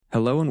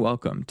Hello and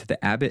welcome to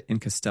the Abbott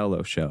and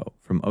Costello Show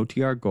from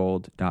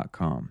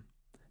OTRGold.com.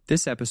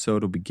 This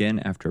episode will begin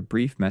after a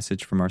brief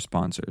message from our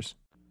sponsors.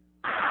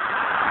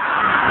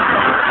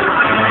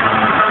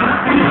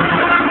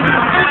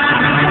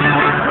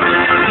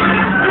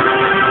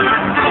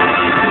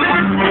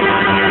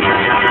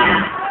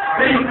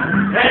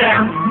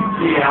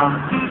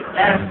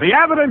 The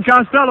Abbott and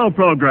Costello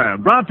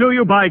program, brought to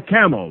you by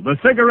Camel, the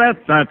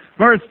cigarette that's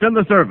first in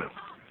the service.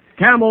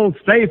 Camel,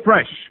 stay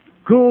fresh,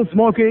 cool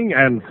smoking,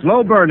 and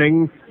slow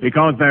burning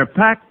because they're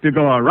packed to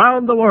go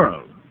around the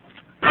world.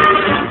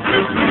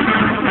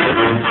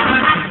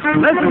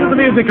 Listen to the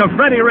music of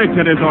Freddie Rich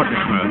and his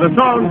orchestra, the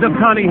songs of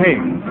Connie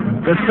Haynes,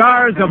 the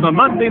stars of the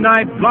Monday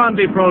night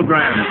Blondie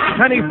program,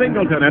 Penny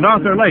Singleton and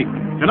Arthur Lake,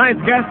 tonight's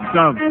guests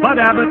of Bud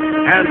Abbott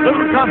and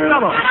Lou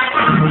Costello.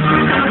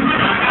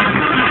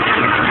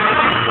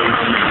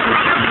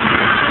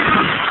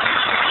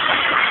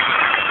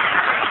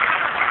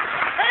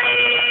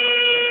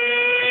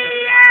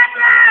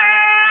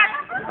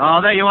 Oh,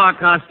 there you are,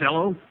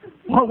 Costello.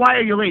 Well, why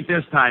are you late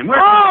this time? Boy,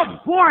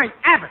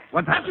 Abbott.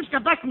 What's I that? just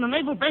got back from the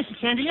Naval Base at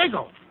San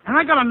Diego, and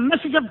I got a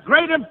message of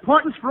great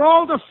importance for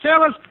all the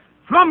sailors,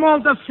 from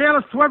all the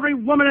sailors to every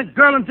woman and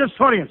girl in this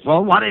audience.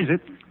 Well, what is it?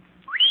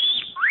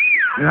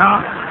 No.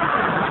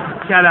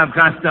 Shut up,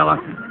 Costello.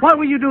 What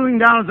were you doing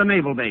down at the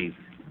Naval Base?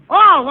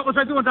 Oh, what was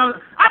I doing down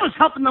there? I was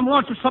helping them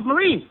launch a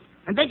submarine,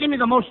 and they gave me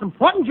the most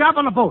important job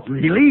on the boat.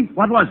 Really?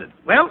 What was it?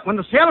 Well, when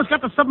the sailors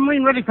got the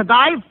submarine ready to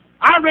dive,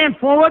 I ran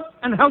forward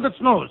and held its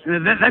nose.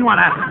 Then what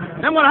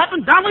happened? Then what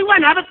happened? Down we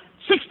went, Abbott,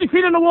 60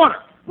 feet in the water.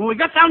 When we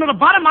got down to the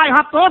bottom, I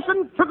hopped off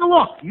and took a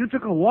look. You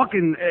took a walk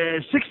in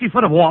 60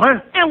 foot of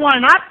water? And why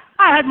not?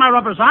 I had my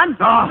rubbers on.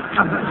 Oh,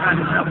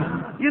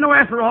 you know,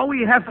 after all,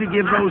 we have to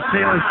give those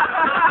sailors...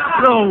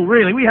 No,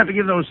 really, we have to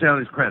give those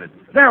sailors credit.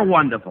 They're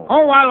wonderful.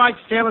 Oh, I like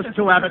sailors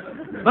too, Abbott.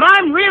 But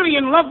I'm really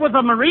in love with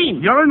a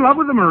Marine. You're in love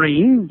with a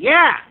Marine?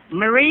 Yeah,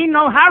 Marine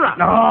O'Hara.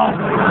 Oh.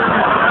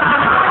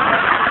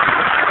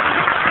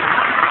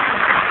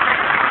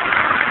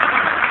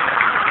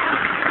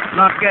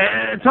 Look,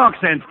 talk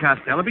sense,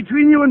 Costello.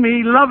 Between you and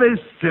me, love is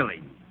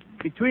silly.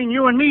 Between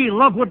you and me,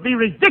 love would be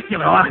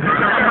ridiculous.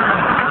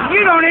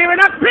 You don't even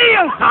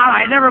appeal. All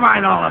right, never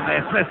mind all of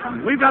this.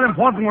 Listen, we've got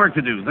important work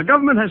to do. The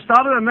government has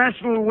started a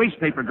national waste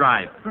paper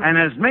drive. And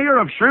as mayor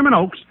of Sherman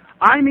Oaks,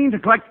 I mean to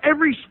collect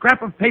every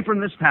scrap of paper in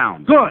this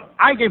town. Good.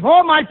 I gave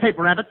all my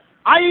paper, Abbott.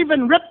 I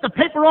even ripped the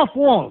paper off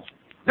walls.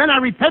 Then I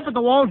repapered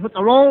the walls with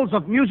the rolls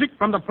of music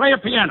from the player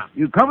piano.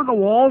 You covered the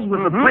walls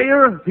with the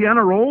player piano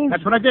rolls?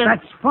 That's what I did.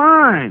 That's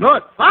fine.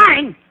 Good.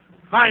 Fine?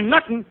 Fine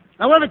nothing.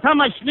 Now, every time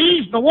I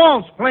sneeze, the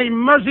walls play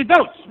Mersey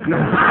Dotes.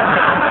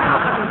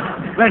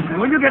 Listen,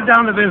 will you get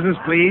down to business,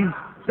 please?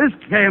 This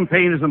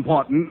campaign is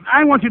important.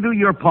 I want you to do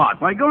your part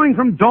by going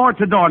from door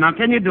to door. Now,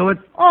 can you do it?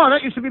 Oh,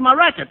 that used to be my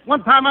racket.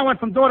 One time I went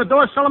from door to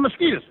door selling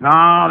mosquitoes.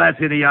 No,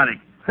 that's idiotic.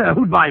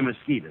 Who'd buy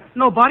mosquitoes?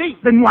 Nobody.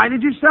 Then why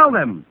did you sell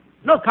them?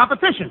 No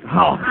competition.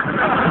 Oh.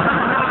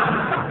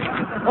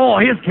 Oh,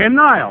 here's Ken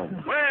Niles.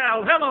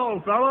 Well,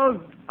 hello, fellows.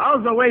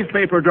 How's the waste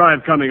paper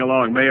drive coming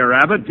along, Mayor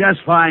Abbott?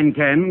 Just fine,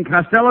 Ken.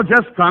 Costello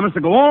just promised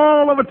to go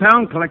all over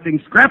town collecting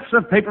scraps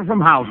of paper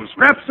from houses,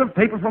 scraps of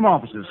paper from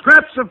offices,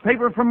 scraps of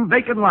paper from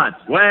vacant lots.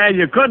 Well,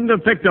 you couldn't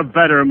have picked a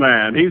better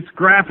man. He's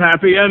scrap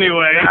happy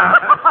anyway.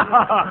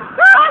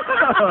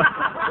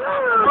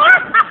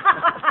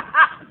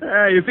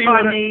 You see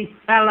Funny.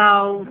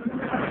 Hello.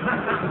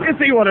 You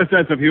see what a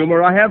sense of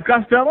humor I have,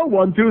 Costello?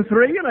 1, 2,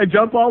 3, and I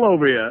jump all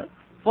over you.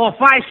 4,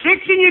 5,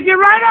 6, and you get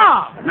right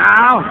off.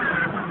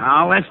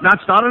 Now, let's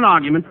not start an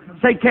argument.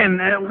 Say, Ken,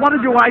 what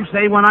did your wife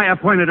say when I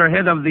appointed her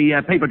head of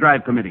the paper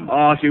drive committee?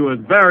 Oh, she was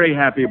very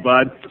happy,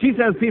 Bud. She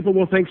says people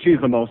will think she's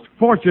the most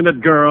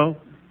fortunate girl.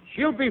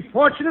 She'll be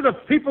fortunate if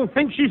people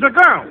think she's a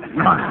girl.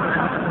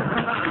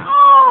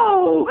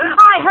 Oh,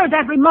 I heard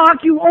that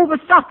remark, you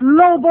overstuffed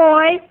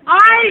lowboy.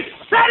 I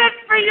said it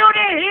for you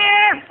to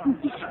hear,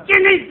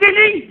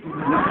 skinny.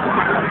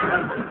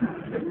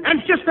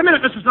 And just a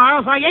minute, Mrs.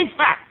 Niles, I ain't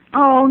fat.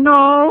 Oh,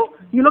 no.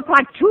 You look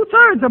like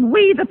 2/3 of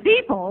we the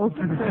people.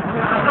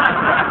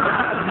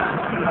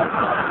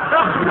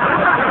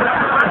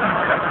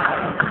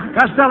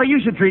 Costello, you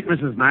should treat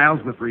Mrs.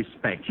 Niles with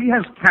respect. She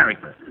has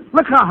character.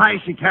 Look how high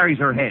she carries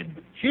her head.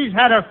 She's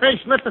had her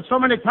face lifted so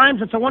many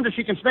times, it's a wonder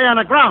she can stay on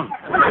the ground.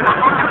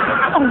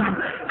 Oh,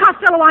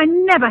 Costello, I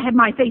never had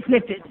my face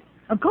lifted.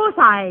 Of course,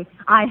 I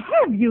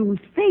have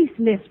used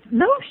facelift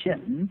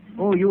lotion.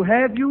 Oh, you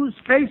have used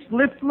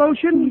facelift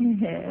lotion?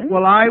 Yes.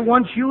 Well, I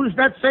once used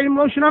that same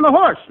lotion on a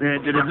horse.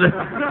 Did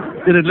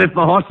it lift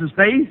the horse's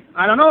face?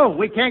 I don't know.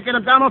 We can't get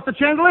him down off the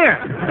chandelier.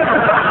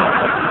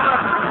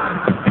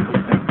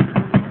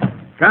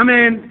 Come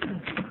in.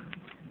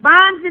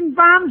 Bonds and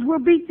bombs will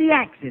beat the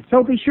Axis,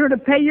 so be sure to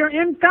pay your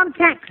income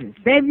taxes.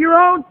 Save your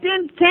old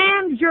tin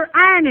cans, your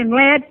ironing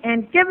lead,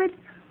 and give it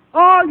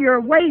all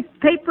your waste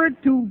paper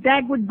to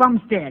Dagwood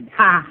Bumstead.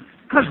 Ha!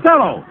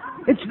 Costello,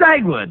 it's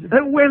Dagwood.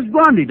 Where's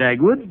Blondie,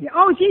 Dagwood?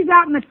 Oh, she's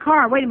out in the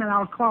car. Wait a minute,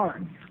 I'll call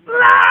her.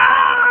 Blondie!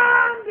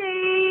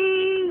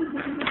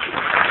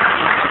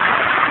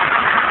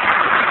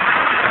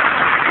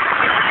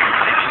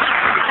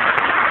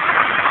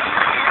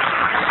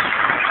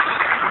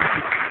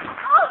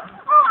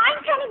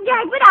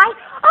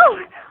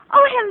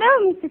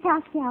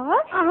 Costello.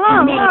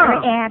 Hello.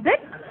 Mayor Abbott.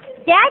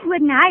 Dagwood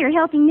and I are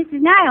helping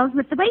Mrs. Niles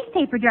with the waste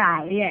paper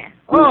drive. Yeah.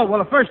 Oh,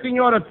 well, the first thing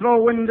you ought to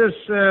throw in this,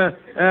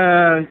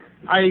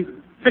 I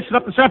fixed it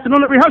up this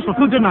afternoon at rehearsal,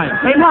 too, didn't I?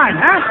 Hey, mine,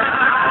 huh?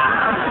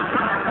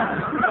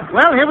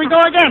 Well, here we go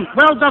again.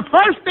 Well, the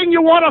first thing you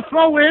ought to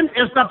throw in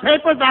is the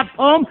paper that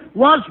poem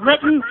was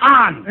written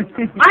on.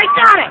 I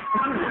got it!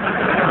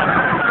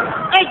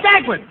 Hey,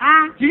 Dagwood,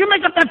 did you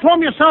make up that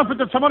poem yourself, or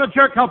did some other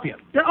jerk help you?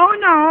 Oh,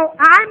 no,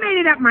 I made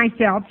it up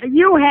myself.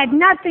 You had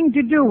nothing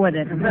to do with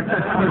it.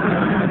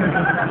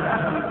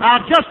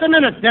 Just a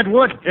minute,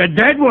 Deadwood.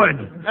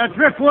 Deadwood.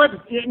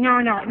 Driftwood. No.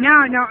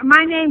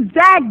 My name's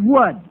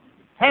Dagwood.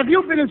 Have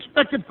you been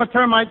inspected for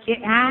termites?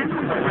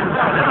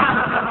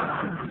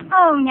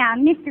 Oh, now,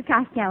 Mr.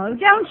 Costello,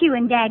 don't you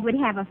and Dagwood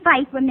have a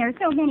fight when there are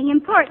so many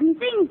important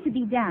things to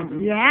be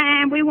done?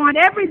 Yeah, and we want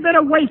every bit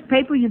of waste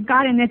paper you've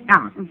got in this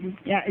house.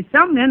 Yeah,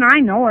 some men I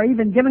know are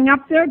even giving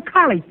up their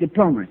college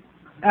diplomas.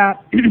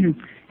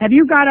 Have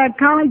you got a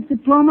college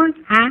diploma?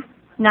 Huh?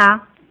 No.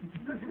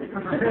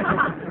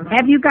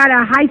 Have you got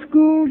a high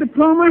school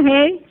diploma,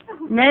 hey?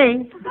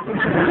 Nay.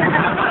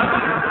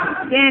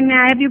 Then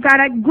have you got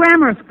a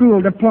grammar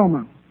school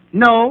diploma?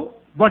 No,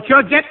 but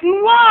you're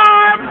getting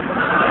warm.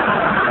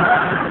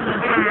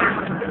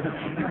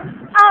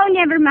 Oh,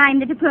 never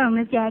mind the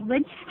diplomas,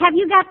 Dagwood. Have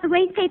you got the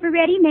waste paper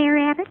ready, Mayor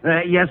Abbott?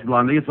 Yes,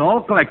 Blondie, it's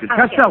all collected.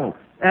 Okay. Costello,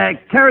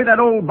 carry that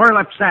old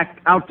burlap sack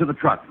out to the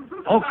truck.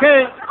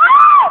 Okay.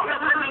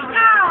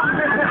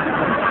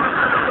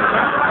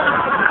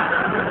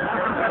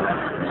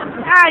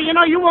 You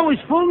know, you always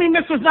fool me,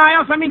 Mrs.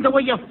 Niles. I mean, the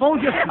way you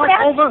fold yourself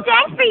over.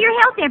 Thanks for your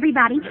help,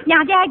 everybody.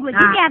 Now, Dagwood,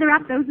 you gather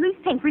up those loose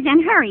papers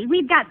and hurry.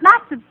 We've got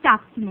lots of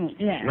stuff to make.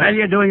 Yeah. Well,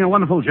 you're doing a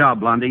wonderful job,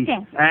 Blondie.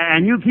 Thanks.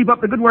 And you keep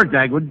up the good work,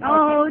 Dagwood.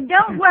 Oh,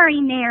 don't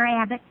worry, Mayor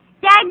Abbott.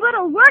 Dagwood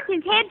will work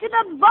his head to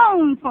the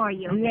bone for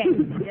you. Yeah.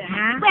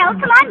 Well,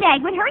 come on,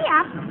 Dagwood, hurry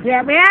up.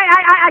 Yeah, but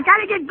I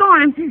gotta get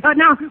going.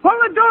 Now, hold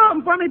the door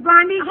open for me,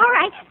 Blondie. All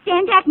right,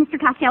 stand back, Mr.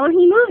 Costello.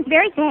 He moves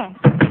very fast.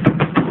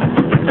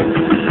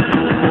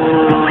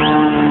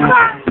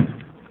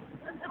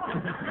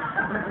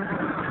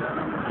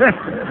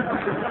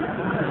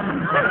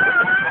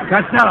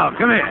 Costello,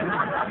 come here.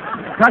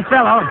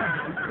 Costello,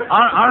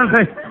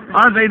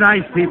 aren't they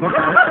nice people?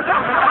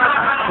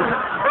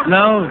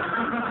 No.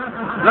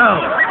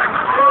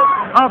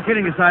 All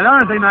kidding aside,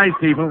 aren't they nice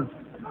people?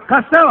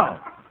 Costello,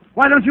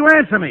 why don't you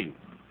answer me?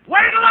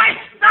 Where till I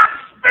stop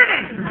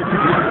spinning?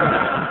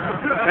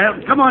 Well,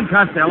 come on,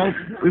 Costello.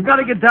 We've got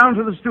to get down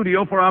to the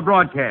studio for our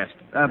broadcast.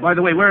 By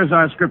the way, where's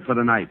our script for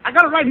tonight? I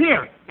got it right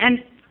here. And,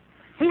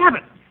 hey,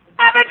 Abbott.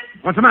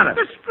 What's the matter?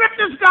 The script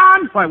is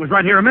gone. Why, it was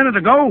right here a minute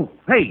ago.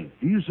 Hey,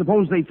 do you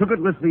suppose they took it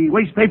with the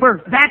waste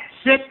paper? That's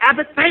it,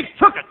 Abbott. They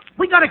took it.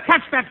 We got to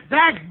catch that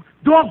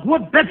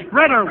Dagwood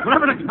bedspread or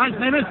whatever the guy's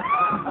name is.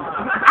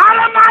 Out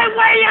of my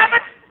way,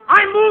 Abbott.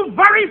 I move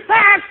very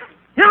fast.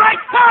 Here I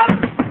come.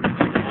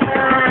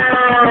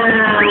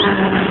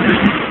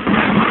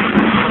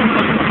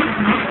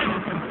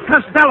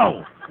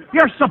 Costello,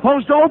 you're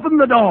supposed to open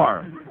the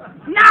door.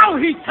 Now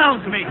he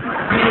tells me.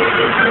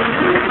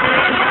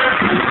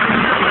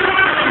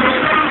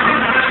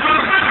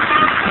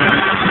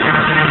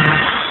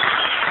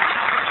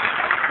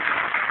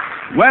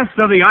 West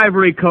of the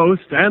Ivory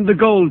Coast and the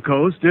Gold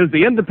Coast is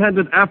the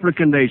independent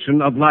African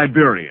nation of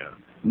Liberia,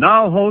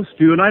 now host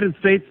to United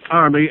States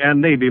Army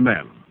and Navy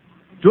men.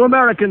 To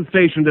Americans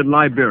stationed in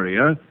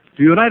Liberia,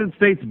 to United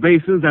States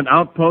bases and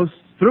outposts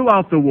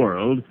throughout the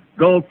world,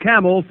 go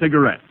Camel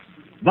cigarettes.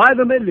 By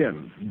the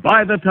million,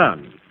 by the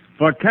ton.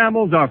 For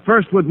Camels are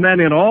first with men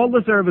in all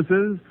the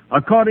services,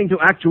 according to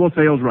actual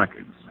sales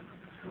records.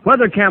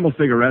 Whether Camel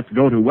cigarettes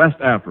go to West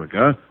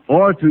Africa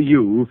or to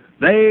you,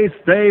 they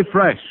stay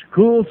fresh,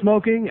 cool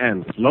smoking,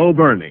 and slow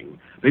burning,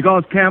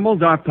 because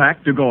Camels are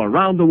packed to go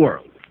around the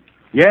world.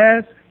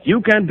 Yes,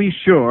 you can be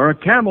sure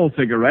Camel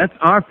cigarettes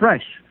are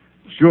fresh.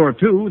 Sure,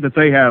 too, that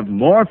they have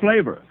more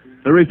flavor,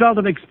 the result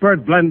of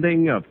expert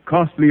blending of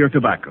costlier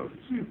tobaccos.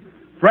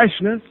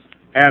 Freshness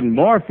and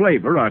more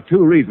flavor are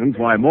two reasons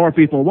why more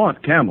people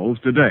want Camels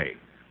today,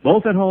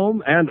 both at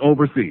home and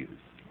overseas.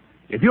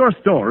 If your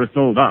store is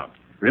sold out,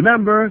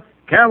 remember,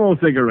 Camel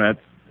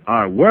cigarettes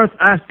are worth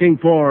asking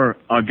for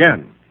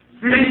again.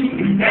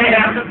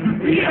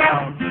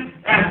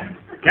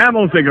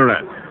 Camel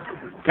cigarettes.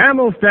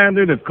 Camel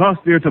standard of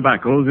costlier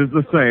tobaccos is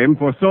the same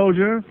for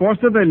soldier, for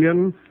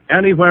civilian,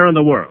 anywhere in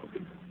the world.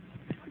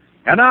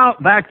 And now,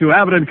 back to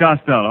Abbott and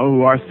Costello,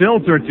 who are still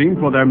searching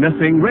for their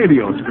missing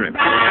radio script.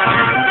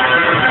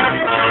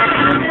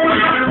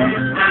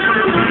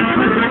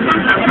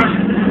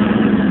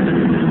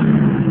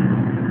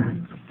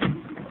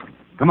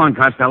 Come on,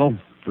 Costello.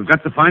 We've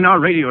got to find our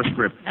radio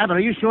script. Abbott, are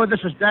you sure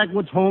this is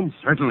Dagwood's home?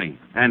 Certainly.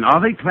 And are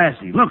they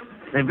classy? Look,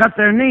 they've got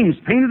their names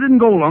painted in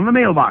gold on the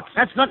mailbox.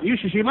 That's nothing. You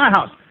should see my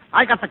house.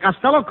 I got the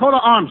Costello coat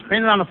of arms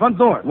painted on the front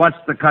door. What's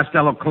the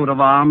Costello coat of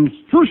arms?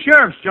 2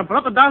 sheriffs jumping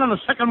up and down on the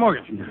second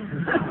mortgage.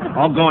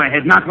 Oh, go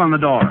ahead. Knock on the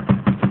door.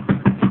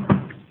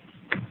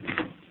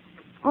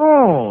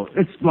 Oh,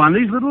 it's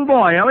Blondie's little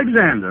boy,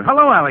 Alexander.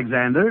 Hello,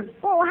 Alexander.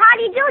 Oh,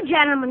 do you do,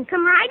 gentlemen?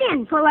 Come right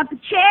in. Pull up a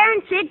chair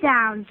and sit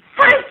down.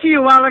 Thank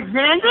you,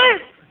 Alexander.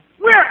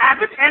 We're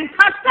Abbott and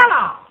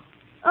Costello.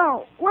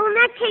 Oh, well, in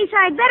that case,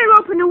 I'd better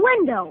open the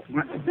window.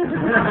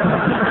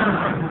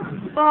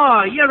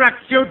 Oh, you're a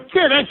cute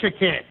kid, ain't you,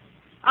 kid?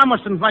 I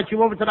must invite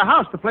you over to the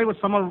house to play with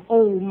some of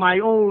my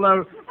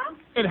old...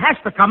 It has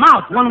to come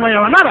out one way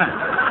or another.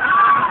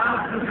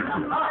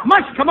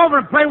 Must come over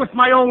and play with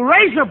my old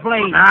razor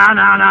blade.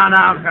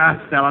 No,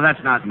 Costello,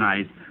 that's not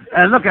nice.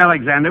 Look,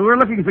 Alexander, we're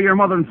looking for your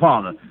mother and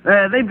father.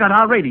 They've got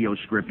our radio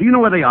script. Do you know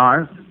where they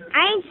are?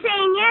 I ain't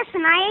saying yes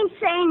and I ain't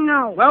saying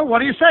no. Well,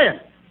 what are you saying?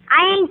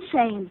 I ain't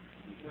saying.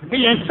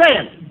 He ain't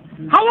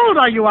saying. How old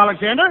are you,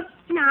 Alexander?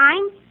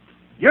 9.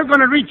 You're going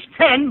to reach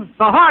 10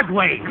 the hard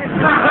way.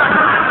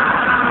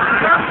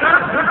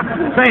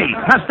 Say,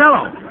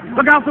 Costello,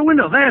 look out the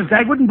window. There's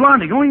Dagwood and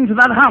Blondie going into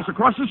that house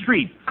across the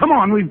street. Come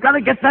on, we've got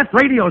to get that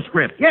radio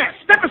script. Yes,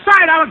 step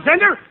aside,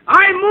 Alexander.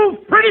 I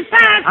move pretty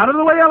fast. Out of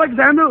the way,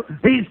 Alexander.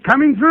 He's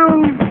coming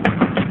through.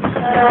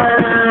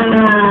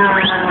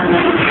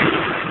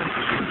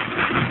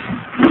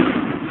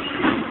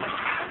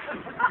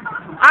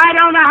 I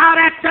don't know how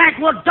that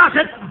Dagwood does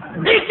it.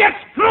 He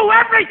gets through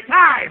every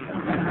time.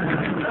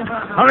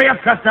 Hurry up,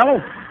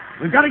 Costello.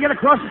 We've got to get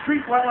across the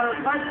street while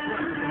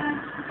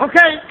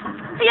Okay.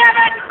 Yeah,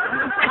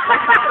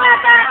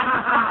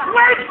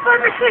 wait for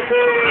me.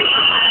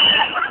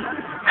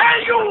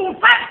 Hey, you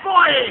fat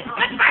boy!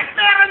 Get back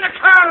there in the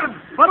curb!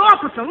 But,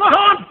 officer, look.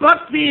 Don't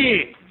butt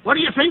me. What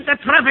do you think the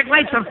traffic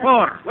lights are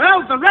for?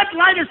 Well, the red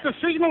light is the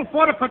signal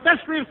for the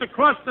pedestrians to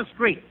cross the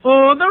street.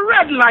 Oh, the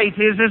red light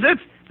is it?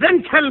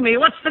 Then tell me,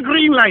 what's the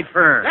green light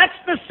for? That's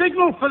the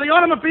signal for the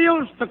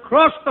automobiles to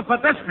cross the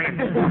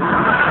pedestrians.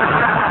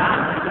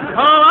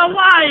 Oh, a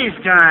wise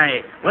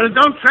guy. Well,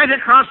 don't try to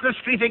cross the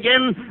street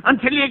again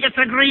until you get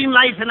the green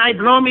light and I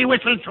blow me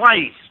whistle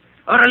twice.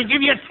 Or I'll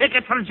give you a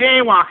ticket for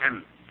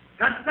jaywalking.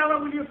 Costello,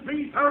 will you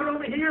please hurry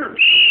over here?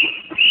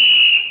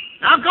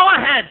 Now go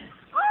ahead.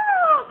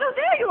 Oh, so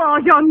there you are,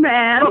 young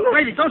man. Look,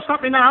 lady, don't stop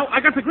me now. I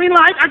got the green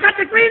light.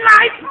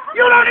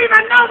 You don't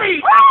even know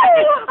me.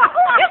 Oh,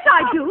 yes,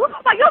 I do.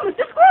 Why, you're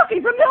Mr. Squawky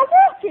from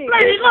Milwaukee.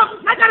 Lady, look,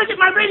 I got to get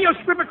my radio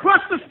script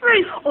across the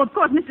street. Oh, of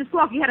course, Mr.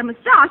 Squawky had a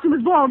mustache and was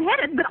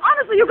bald-headed, but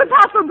honestly, you could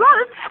pass for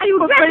brothers, and you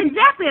dressed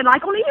exactly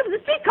alike, only he was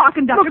a streetcar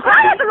conductor. Look,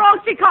 I had the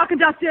wrong streetcar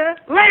conductor.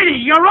 Lady,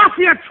 you're off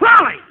your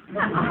trolley.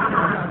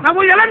 Now,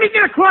 will you let me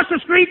get across the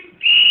street?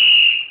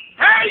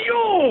 Hey,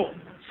 you!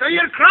 So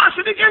you're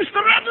crossing against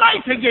the red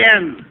light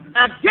again.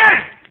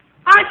 Again?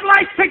 I'd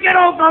like to get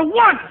over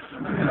once.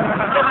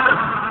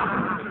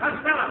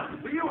 Costello,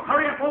 will you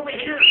hurry up over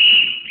here?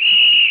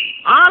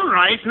 All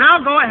right, now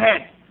go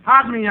ahead.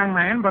 Pardon me, young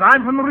man, but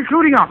I'm from the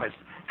recruiting office.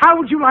 How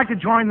would you like to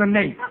join the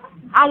Navy?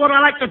 How would I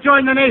like to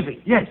join the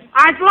Navy? Yes.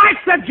 I'd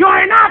like to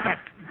join Abbott.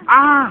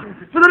 Ah,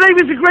 so the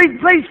Navy's a great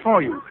place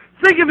for you.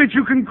 Think of it,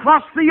 you can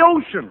cross the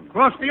ocean.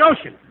 Cross the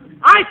ocean?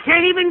 I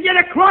can't even get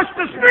across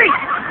the street.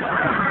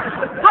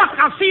 Look,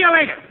 I'll see you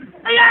later.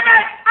 Hey,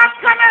 Abbott, I'm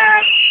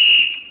coming.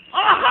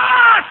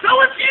 Aha,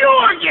 so it's you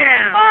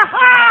again.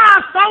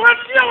 Aha, so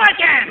it's you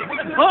again.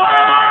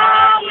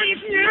 Oh,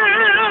 it's you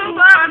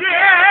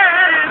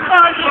again.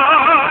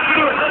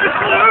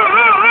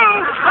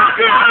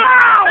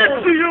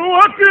 It's you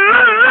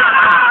again.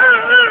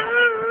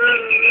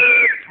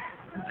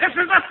 This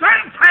is the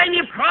third time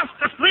you've crossed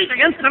the street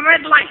against the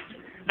red light.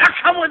 Now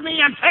come with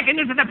me, I'm taking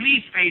you to the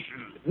police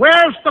station.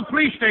 Where's the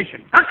police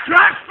station?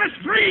 Across the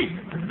street.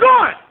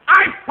 Good.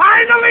 I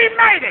finally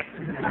made it.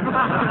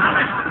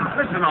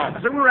 Listen,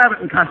 officer, we're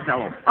Abbott and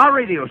Costello. Our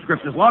radio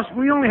script is lost, and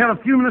we only have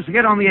a few minutes to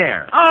get on the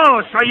air.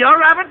 Oh, so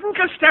you're Abbott and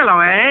Costello,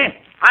 eh?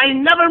 I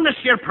never miss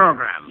your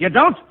program. You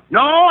don't?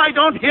 No, I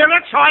don't hear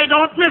it, so I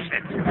don't miss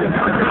it.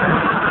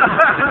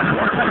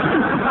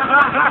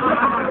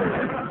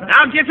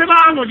 Now get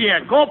along with you.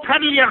 Go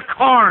peddle your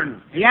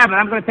corn. Yeah, but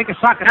I'm going to take a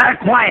sock at that.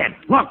 Quiet.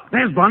 Look,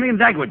 there's Blondie and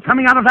Dagwood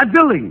coming out of that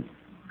building.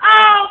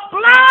 Oh,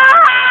 Blondie!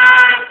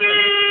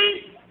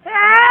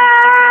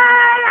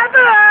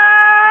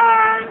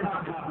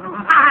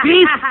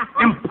 Thief!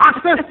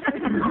 Imposter!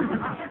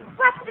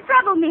 What's the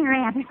trouble, Mayor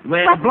Abbott?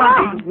 Well, What's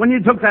Blondie, wrong? when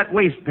you took that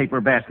waste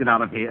paper basket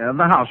out of here,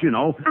 the house, you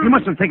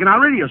must have taken our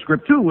radio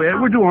script, too.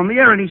 We're due on the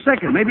air any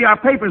second. Maybe our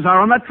papers are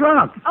on that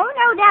truck. Oh,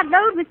 no, that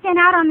load was sent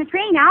out on the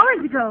train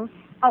hours ago.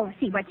 Oh,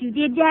 see what you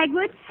did,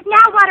 Dagwood.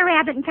 Now what are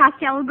Abbott and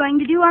Costello going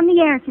to do on the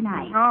air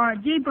tonight? Oh,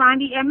 gee,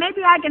 Blondie,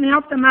 maybe I can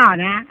help them out,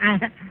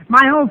 huh?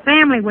 My whole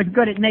family was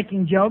good at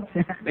making jokes.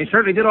 They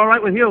certainly did all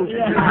right with you.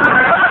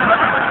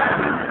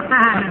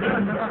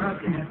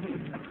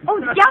 Oh,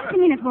 just a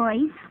minute,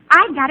 boys.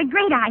 I've got a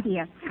great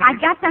idea.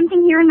 I've got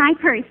something here in my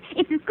purse.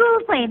 It's a school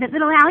play that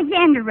little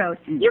Alexander wrote.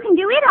 You can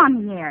do it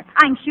on the air.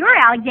 I'm sure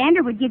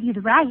Alexander would give you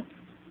the rights.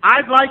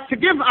 I'd like to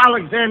give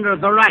Alexander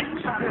the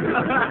rights.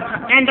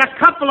 And a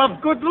couple of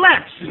good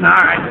laughs. All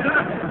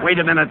right. Wait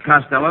a minute,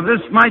 Costello.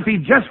 This might be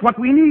just what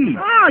we need.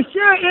 Oh,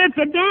 sure, it's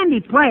a dandy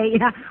play.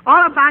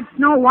 All about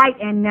Snow White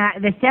and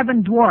the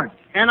Seven Dwarfs.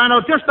 And I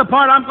know just the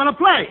part I'm going to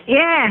play.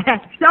 Yeah,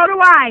 so do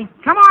I.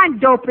 Come on,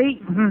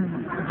 Dopey.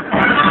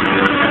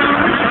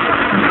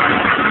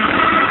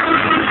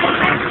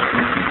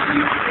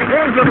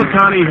 Here's little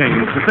Connie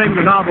Hayes to sing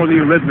the novel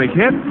new rhythmic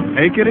hit,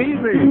 Take It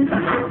Easy.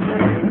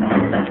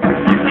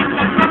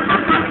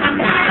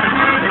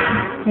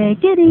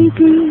 Take it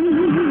easy,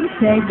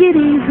 take it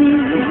easy.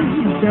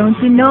 Don't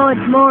you know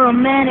it's more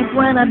romantic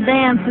when a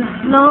dance is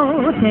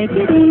slow? Take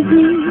it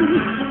easy,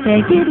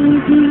 take it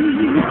easy.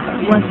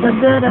 What's the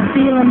good of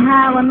feeling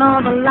high when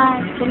all the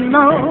lights are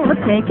low?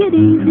 Take it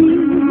easy,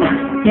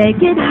 take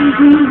it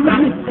easy.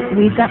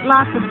 We've got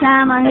lots of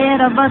time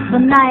ahead of us, the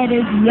night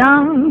is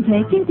young.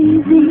 Take it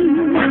easy,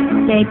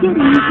 take it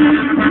easy.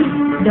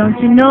 Don't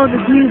you know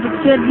this music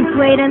should be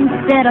swayed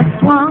instead of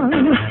swung?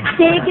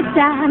 Take your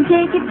time,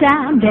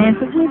 dance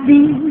it with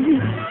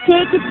ease.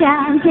 Take your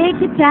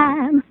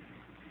time,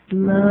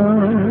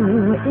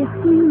 slow if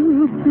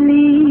you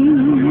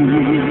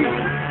please.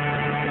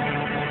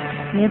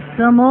 It's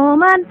a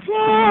moment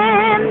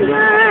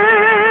tender,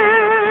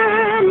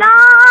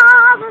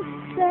 now the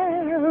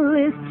spell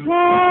is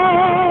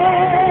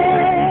cast.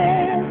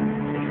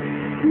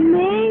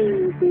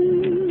 Maybe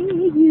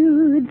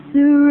you'd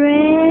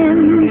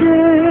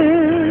surrender,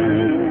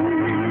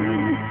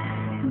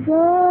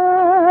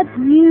 but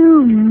you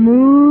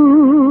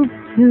move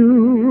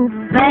too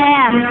fast.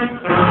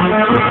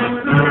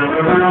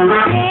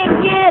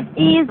 Take it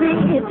easy,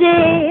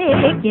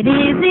 take it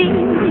easy.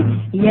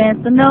 Yes,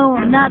 I know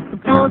I'm not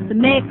supposed to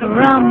make a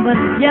run, but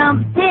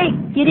jump. Take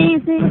it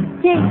easy,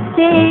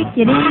 take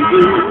it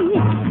easy.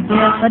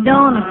 If I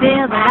don't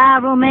feel that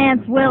our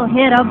romance will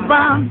hit a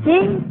bump,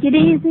 take it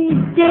easy,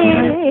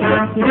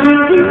 take it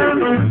easy.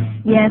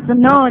 Yes, I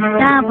know it's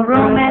time for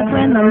romance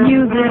when the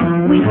music's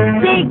sweet.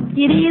 Take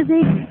it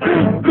easy,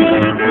 take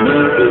it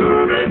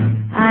easy.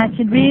 I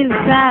should really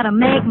try to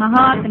make my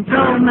heart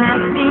control my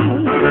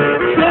feet.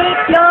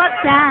 Take your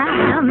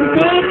time,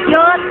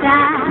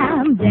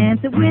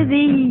 dance it with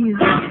ease,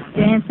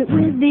 dance it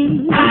with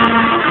ease.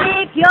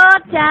 Take your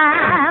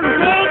time,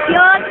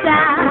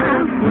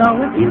 slow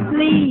if you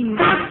please,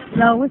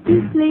 slow if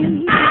you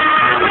please.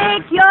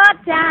 Take your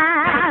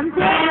time.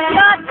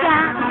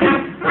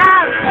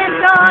 I've been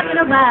talking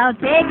about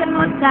taking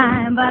more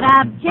time, but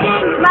I've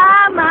changed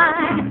my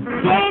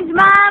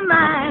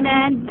mind,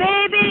 and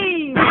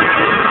baby,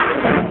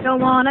 don't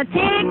wanna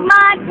take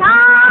my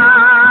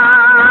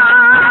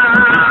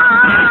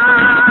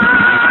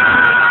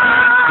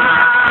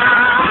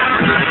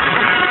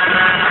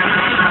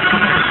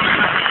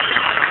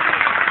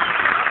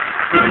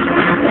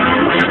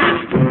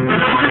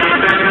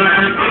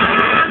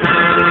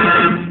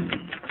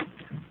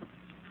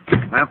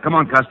Well, come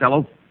on,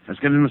 Costello. Let's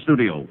get in the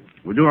studio.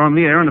 We'll do her on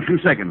the air in a few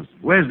seconds.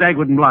 Where's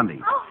Dagwood and Blondie?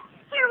 Oh,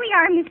 here we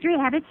are, Mr.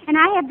 Abbott, and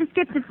I have the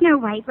script of Snow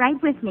White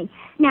right with me.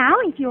 Now,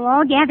 if you'll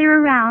all gather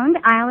around,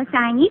 I'll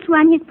assign each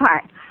one his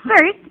part.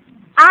 First,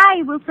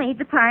 I will play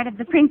the part of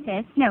the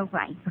Princess Snow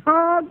White.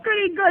 Oh,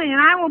 goody, and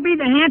I will be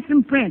the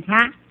handsome prince,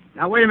 huh?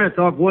 Now, wait a minute,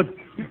 Dagwood.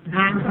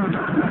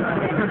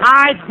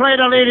 I play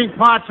the leading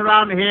parts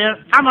around here.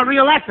 I'm a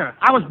real actor.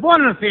 I was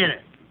born in the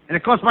theater. And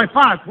it cost my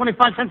father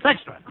 25 cents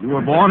extra. You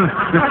were born?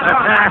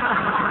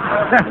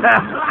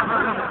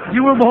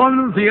 You were born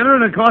in the theater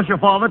and it cost your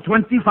father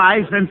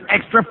 25 cents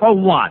extra for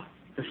what?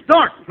 The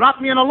stork dropped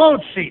me in a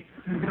load seat.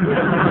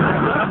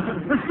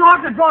 The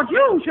stork that brought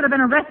you should have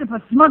been arrested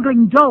for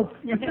smuggling dope.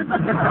 Hey,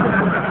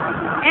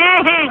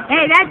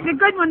 that's a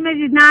good one,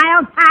 Mrs.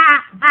 Niles.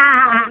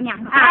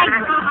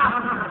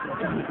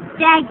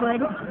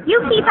 Dagwood, you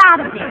keep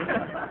out of this.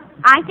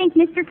 I think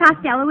Mr.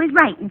 Costello is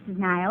right, Mrs.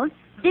 Niles.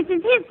 This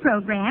is his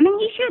program, and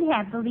he should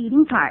have the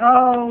leading part.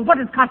 Oh, what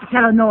does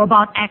Costello know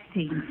about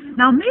acting?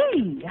 Now,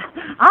 me,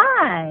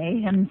 I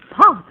am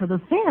part of the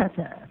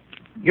theater.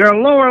 Your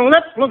lower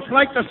lip looks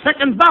like the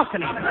second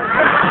balcony.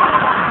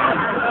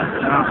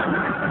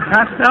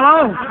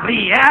 Costello?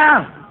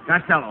 Yeah.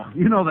 Costello,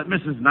 you know that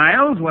Mrs.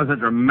 Niles was a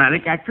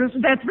dramatic actress?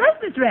 That's right,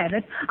 Miss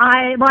Rabbit.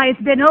 Why,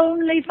 it's been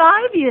only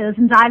 5 years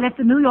since I left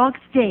the New York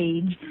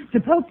stage to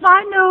poke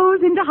my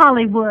nose into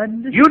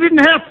Hollywood. You didn't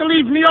have to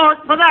leave New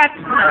York for that.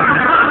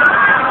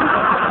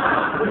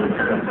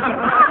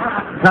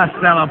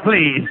 Costello,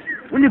 please.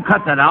 Will you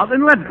cut that out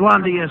and let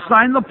Blondie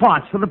assign the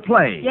parts for the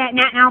play? Yeah,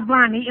 now,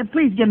 Blondie,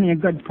 please give me a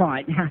good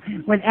part.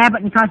 With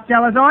Abbott and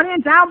Costello's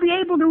audience, I'll be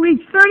able to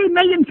reach 30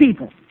 million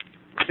people.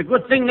 It's a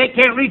good thing they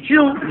can't reach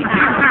you.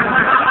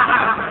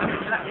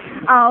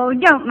 Oh,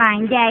 don't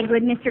mind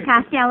Dagwood, Mr.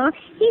 Costello.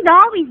 He's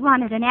always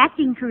wanted an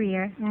acting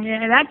career.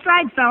 Yeah, that's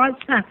right, fellas.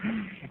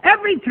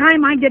 Every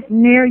time I get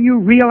near you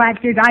real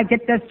actors, I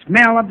get the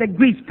smell of the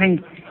grease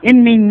paint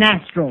in me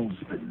nostrils.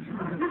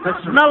 The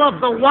smell of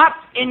the what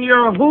in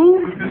your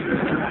who?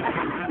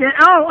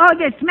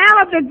 The smell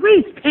of the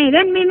grease paint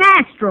in me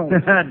nostrils.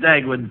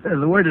 Dagwood,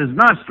 the word is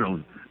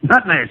nostrils,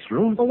 not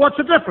nostrils. Well, what's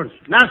the difference?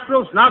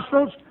 Nostrils?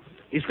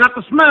 He's got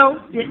the smell.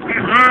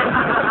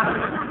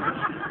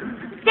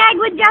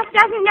 Dagwood just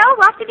doesn't know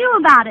what to do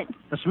about it.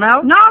 The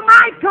smell? No,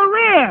 my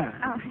career.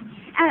 Oh.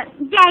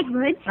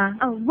 Dagwood,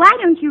 why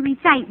don't you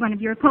recite one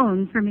of your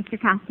poems for Mr.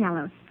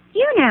 Costello?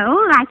 You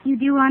know, like you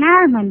do on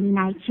our Monday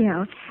night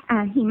show.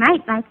 He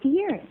might like to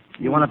hear it.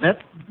 You want a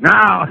bit?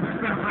 No.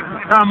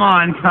 Come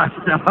on,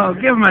 Costello.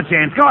 Give him a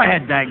chance. Go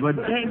ahead, Dagwood.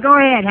 Go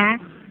ahead, huh?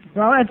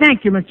 Well,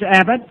 thank you, Mr.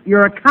 Abbott.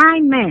 You're a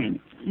kind man.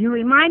 You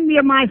remind me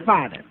of my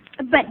father.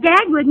 But,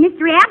 Dagwood,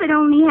 Mr. Abbott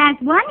only has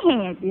one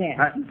head.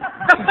 Yeah.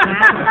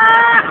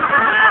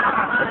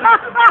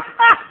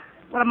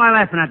 What am I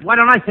laughing at? Why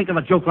don't I think of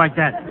a joke like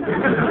that?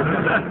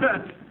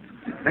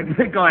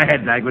 Go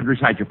ahead, Dagwood.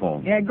 Recite your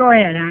poem. Yeah, go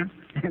ahead, huh?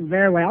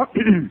 Very well.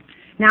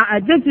 Now,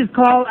 this is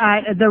called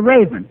The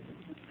Raven.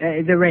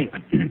 The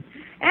Raven.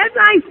 As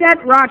I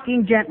sat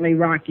rocking, gently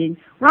rocking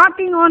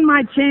on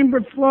my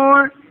chamber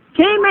floor,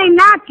 came a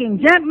knocking,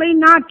 gently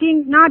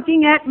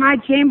knocking at my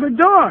chamber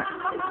door.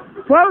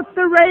 Quoth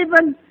the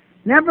Raven,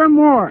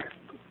 nevermore.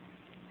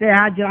 There,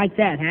 how'd you like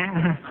that,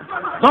 huh?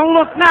 Don't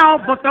look now,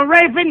 but the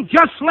Raven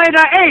just laid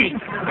an egg.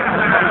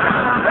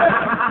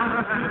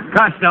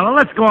 Costello,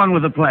 let's go on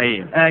with the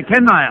play.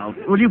 Ken Niles,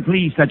 will you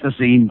please set the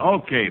scene?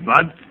 Okay,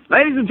 Bud.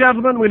 Ladies and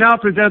gentlemen, we now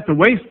present the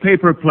Waste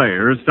Paper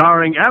Players,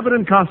 starring Abbott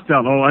and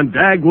Costello and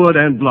Dagwood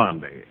and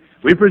Blondie.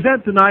 We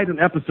present tonight an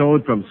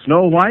episode from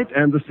Snow White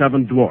and the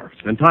Seven Dwarfs,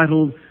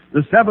 entitled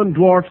The Seven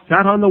Dwarfs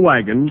Sat on the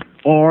Wagon,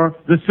 or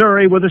The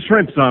Surrey with the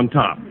Shrimps on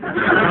Top.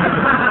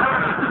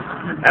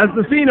 As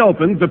the scene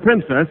opens, the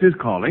princess is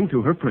calling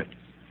to her prince.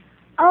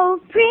 Oh,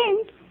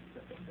 Prince.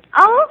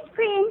 Oh,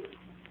 Prince.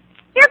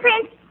 Here,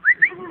 Prince.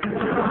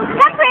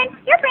 Come, Prince.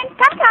 Here, Prince.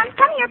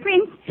 Come here,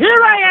 Prince.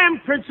 Here I am,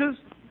 princess.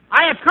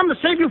 I have come to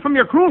save you from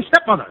your cruel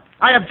stepmother.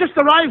 I have just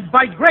arrived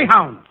by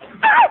Greyhound.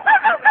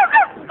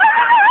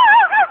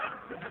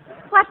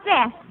 What's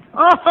that?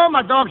 Oh,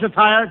 my dogs are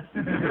tired.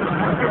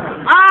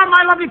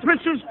 My lovely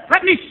princess,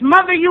 let me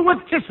smother you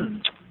with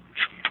kisses.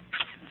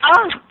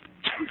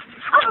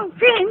 Oh,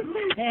 Prince.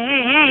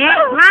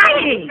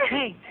 Blondie!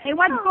 Hey,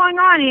 what's going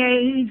on here?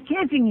 He's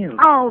kissing you.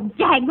 Oh,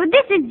 Dagwood,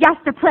 this is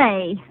just a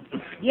play.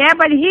 Yeah,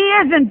 but he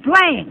isn't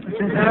playing.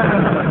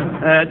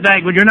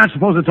 Dagwood, you're not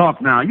supposed to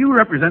talk now. You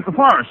represent the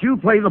forest. You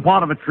play the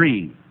part of a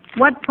tree.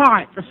 What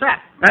part? The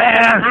set. Hey,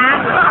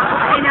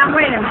 now,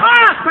 wait a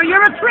minute. So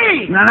you're a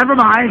tree. Now, never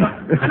mind.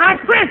 And I'm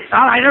Prince.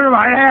 All right, never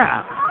mind.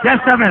 Yeah.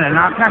 Just a minute.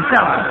 Now,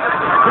 Costello,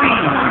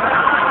 please.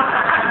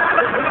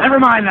 Never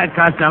mind that,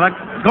 Costello.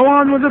 Go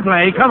on with the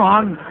play. Come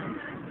on.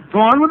 Go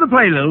on with the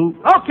play, Lou.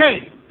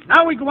 Okay.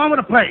 Now we go on with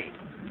the play.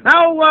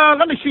 Now,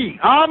 let me see.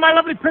 My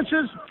lovely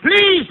princess,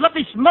 please let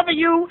me smother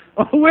you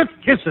with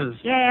kisses.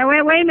 Yeah, wait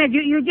a minute.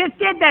 You just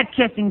did that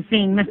kissing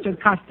scene, Mr.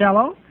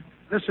 Costello.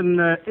 Listen,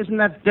 isn't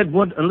that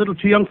deadwood a little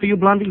too young for you,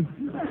 Blondie?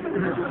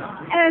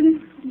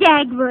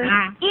 Dagwood,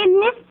 in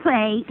this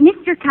play,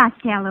 Mr.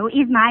 Costello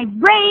is my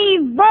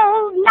brave,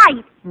 bold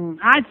knight.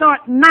 I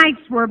thought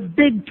knights were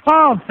big,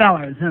 tall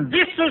fellers.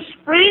 This is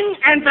spring,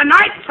 and the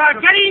nights are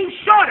getting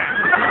shorter.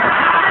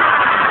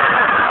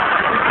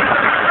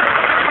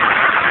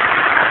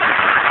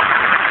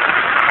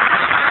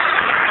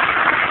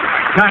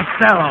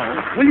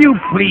 Costello, will you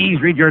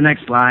please read your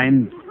next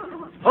line?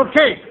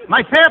 Okay,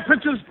 my fair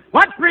princess,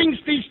 what brings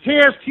these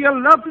tears to your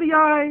lovely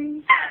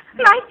eyes?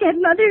 My dead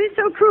mother is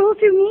so cruel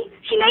to me.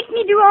 She makes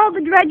me do all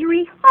the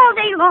drudgery all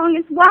day long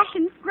is wash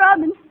and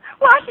scrub. And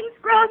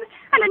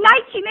at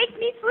night she makes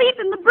me sleep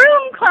in the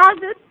broom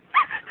closet.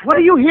 What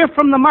do you hear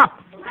from the mop?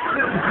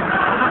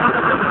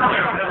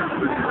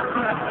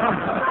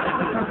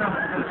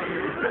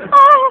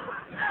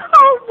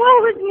 Oh,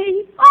 woe is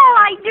me. All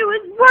I do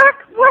is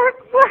work.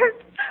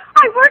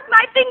 I work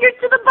my fingers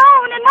to the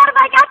bone, and what have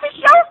I got to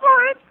show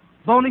for it?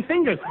 Bony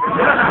fingers.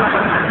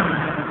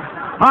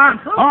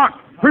 Hark!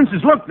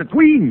 Princess, look, the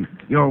queen.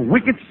 Your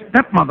wicked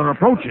stepmother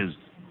approaches.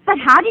 But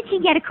how did she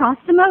get across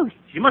the moat?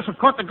 She must have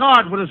caught the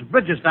guard with his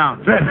bridges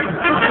down.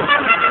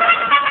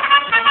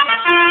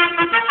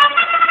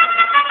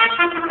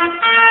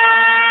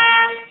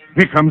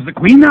 Here comes the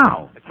queen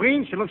now. The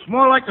queen, she looks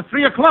more like the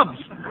three of clubs.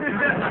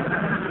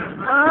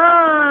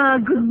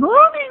 Good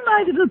morning,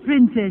 my little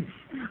princess.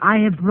 I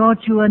have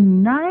brought you a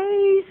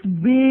nice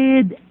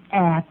red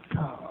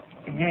apple.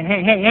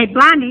 Hey,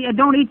 Blondie,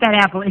 don't eat that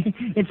apple.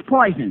 It's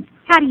poison.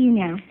 How do you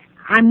know?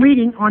 I'm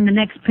reading on the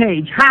next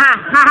page.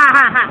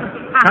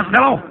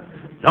 Costello,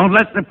 don't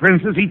let the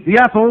princess eat the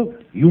apple.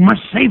 You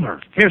must save her.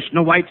 Here,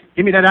 Snow White,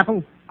 give me that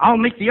apple. I'll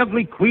make the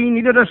ugly queen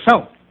eat it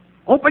herself.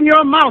 Open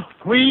your mouth,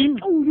 queen.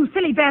 Oh, you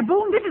silly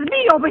baboon. This is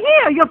me over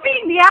here. You're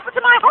feeding the apple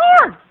to my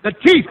horse. The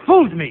teeth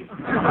fooled me.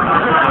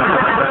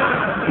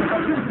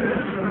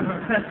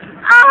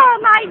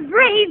 My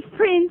brave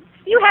prince,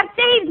 you have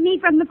saved me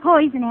from the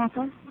poison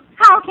apple.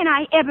 How can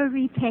I ever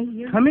repay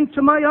you? Come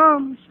into my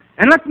arms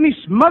and let me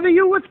smother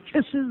you with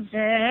kisses.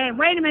 Hey,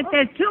 wait a minute.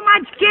 There's too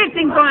much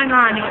kissing going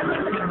on here.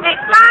 Hey,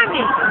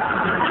 Blondie.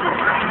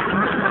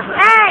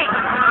 Hey.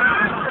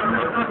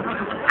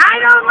 I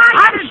don't mind.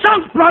 I'm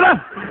sunk, brother.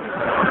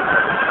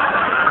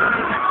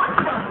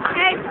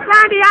 Hey,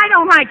 Blondie. Blondie, I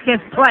don't like this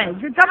place.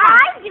 Come on.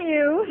 I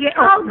do. Yeah.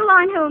 Oh, go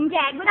on home,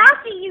 Dagwood.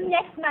 I'll see you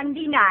next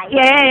Monday night.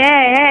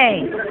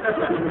 Hey.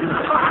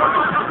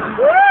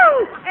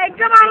 Woo! Hey,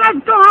 come on,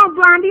 let's go home,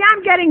 Blondie.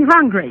 I'm getting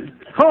hungry.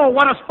 Oh,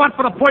 what a spot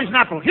for the poison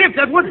apple. Here,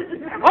 Dagwood.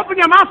 Open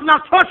your mouth and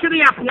I'll toss you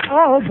the apple.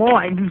 Oh,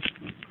 boy.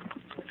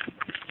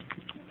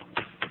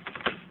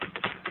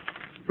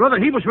 Brother,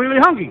 he was really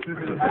hungry.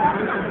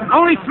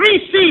 Only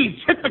 3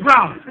 seeds hit the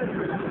ground.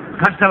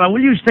 Costello,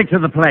 will you stick to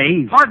the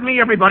play? Pardon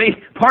me, everybody.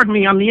 Pardon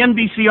me, I'm the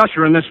NBC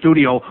usher in this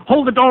studio.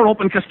 Hold the door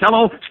open,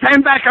 Costello.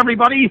 Stand back,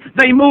 everybody.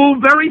 They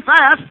move very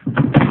fast.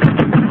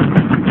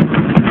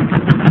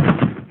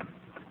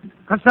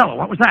 Costello,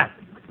 what was that?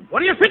 What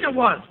do you think it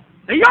was?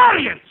 The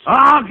audience!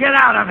 Oh, get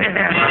out of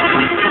here.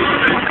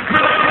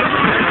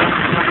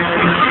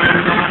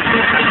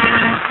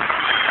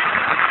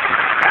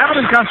 Abbott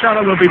and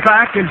Costello will be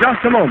back in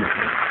just a moment.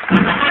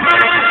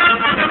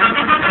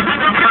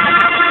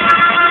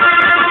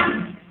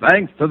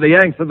 Thanks to the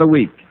Yanks of the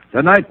Week.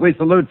 Tonight we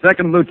salute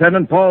Second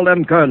Lieutenant Paul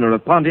M. Kerner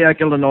of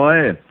Pontiac,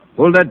 Illinois,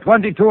 who led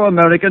 22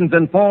 Americans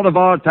in 4 of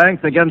our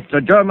tanks against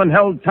a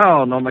German-held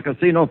town on the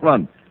casino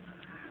front.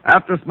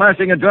 After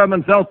smashing a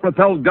German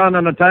self-propelled gun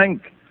in a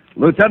tank,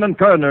 Lieutenant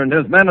Kerner and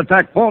his men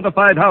attacked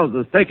fortified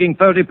houses, taking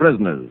 30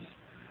 prisoners.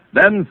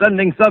 Then,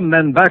 sending some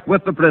men back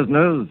with the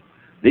prisoners,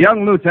 the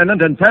young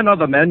lieutenant and 10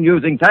 other men,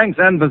 using tanks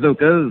and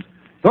bazookas,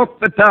 took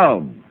the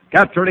town,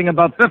 capturing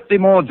about 50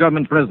 more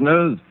German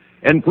prisoners,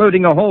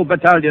 including a whole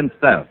battalion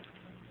staff.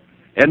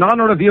 In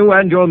honor of you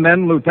and your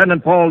men,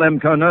 Lieutenant Paul M.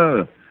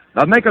 Kerner,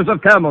 the makers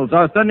of Camels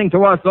are sending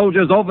to our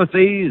soldiers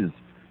overseas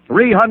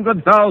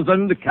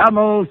 300,000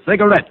 Camel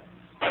cigarettes.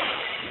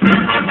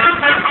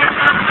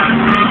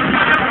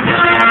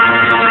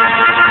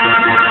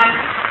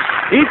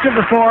 Each of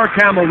the 4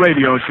 Camel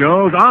radio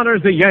shows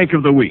honors the Yank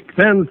of the Week,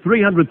 sends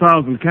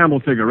 300,000 Camel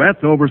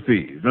cigarettes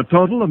overseas, a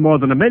total of more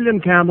than 1 million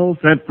camels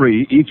set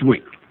free each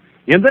week.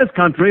 In this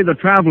country, the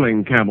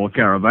traveling Camel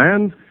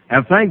caravans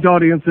have thanked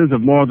audiences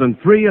of more than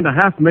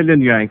 3.5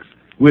 million Yanks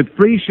with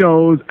free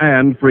shows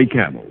and free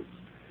Camels.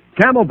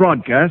 Camel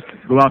broadcasts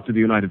go out to the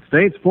United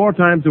States 4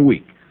 times a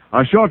week,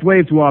 a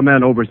shortwave to our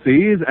men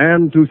overseas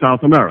and to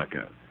South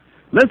America.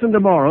 Listen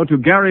tomorrow to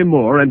Gary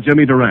Moore and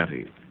Jimmy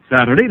Durante.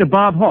 Saturday to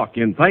Bob Hawke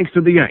in Thanks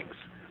to the Yanks.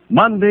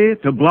 Monday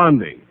to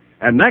Blondie.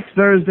 And next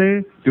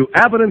Thursday to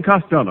Abbott and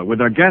Costello with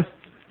their guests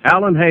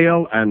Alan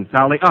Hale and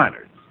Sally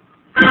Eilers.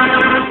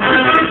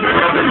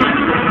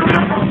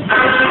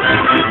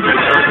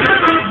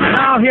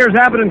 Now here's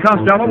Abbott and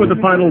Costello with the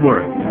final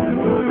word.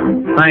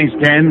 Thanks,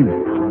 Ken.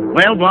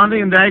 Well, Blondie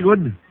and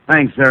Dagwood,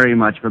 thanks very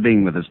much for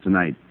being with us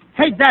tonight.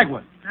 Hey,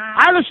 Dagwood,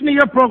 I listen to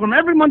your program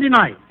every Monday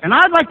night, and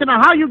I'd like to know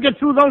how you get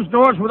through those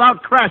doors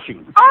without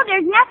crashing. Oh,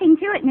 there's nothing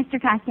to it, Mr.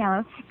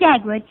 Costello.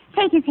 Dagwood,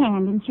 take his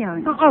hand and show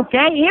him.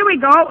 Okay, here we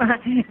go.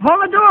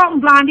 Hold the door open,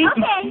 Blondie.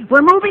 Okay.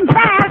 We're moving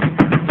fast.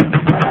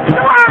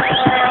 Come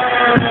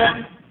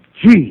on.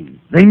 Gee,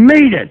 they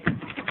made it.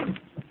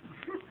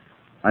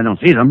 I don't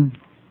see them.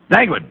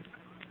 Dagwood,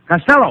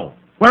 Costello,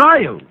 where are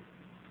you?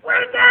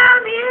 We're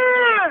down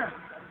here!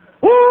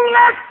 Who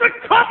left the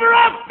cover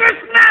off this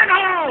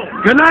manhole?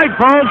 Good night,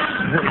 folks.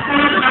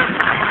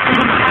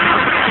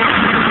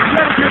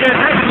 Tune in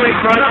next week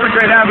for another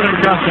great Abbott and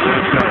Costello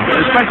show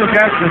with special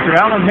guests Mr.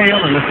 Alan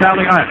Hale and Miss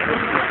Sally Eilers.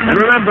 And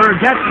remember,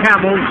 get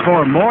Camels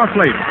for more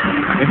flavor.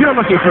 If you're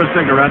looking for a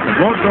cigarette that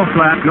won't go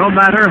flat no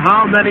matter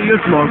how many you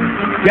smoke,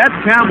 get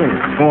Camels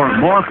for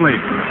more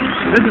flavor.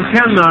 This is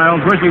Ken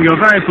Niles wishing you a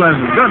very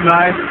pleasant good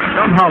night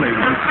from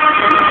Hollywood.